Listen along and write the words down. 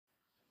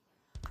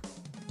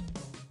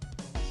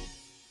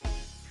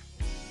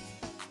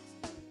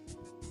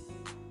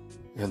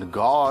And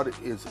God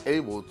is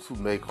able to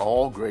make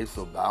all grace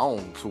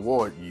abound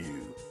toward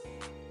you,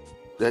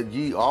 that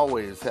ye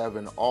always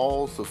having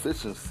all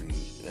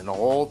sufficiency in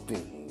all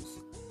things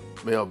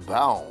may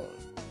abound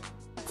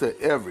to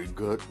every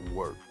good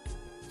work.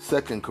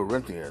 2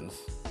 Corinthians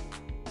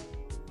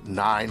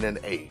 9 and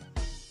 8.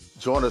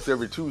 Join us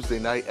every Tuesday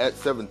night at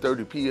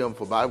 7:30 p.m.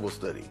 for Bible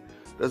study.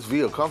 That's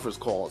via conference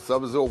call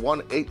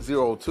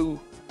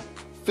 701-802-5272.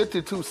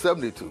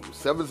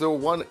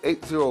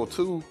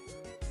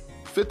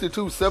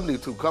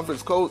 701-802-5272.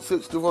 Conference code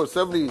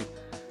 6470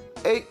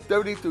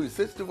 833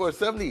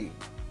 6470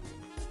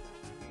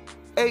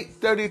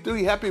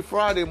 833. Happy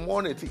Friday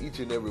morning to each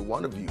and every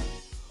one of you.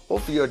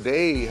 Hopefully your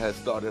day has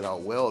started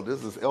out well.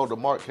 This is Elder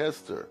Mark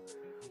Hester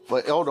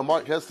for Elder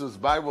Mark Hester's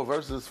Bible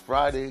Verses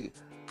Friday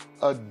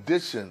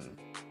edition.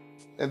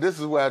 And this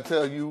is where I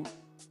tell you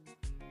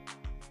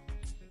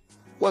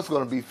what's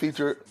going to be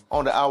featured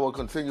on the Hour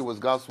Continuous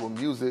Gospel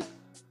Music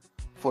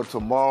for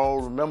tomorrow.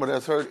 Remember,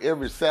 that's heard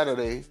every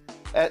Saturday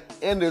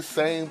in this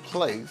same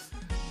place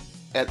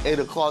at 8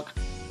 o'clock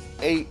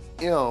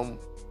a.m.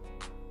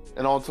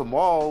 And on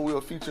tomorrow, we'll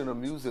feature the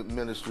music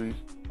ministry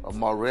of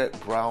Marette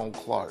Brown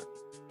Clark.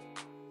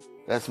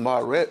 That's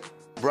Marette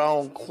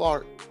Brown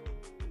Clark,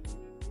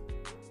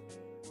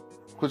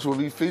 which will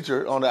be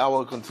featured on the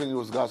Hour of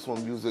Continuous Gospel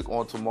Music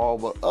on tomorrow.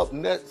 But up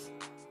next,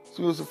 it's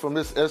music from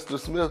Miss Esther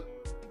Smith.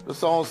 The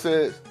song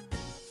says,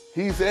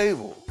 He's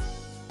Able.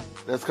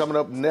 That's coming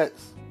up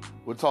next.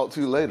 We'll talk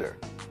to you later.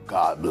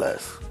 God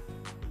bless.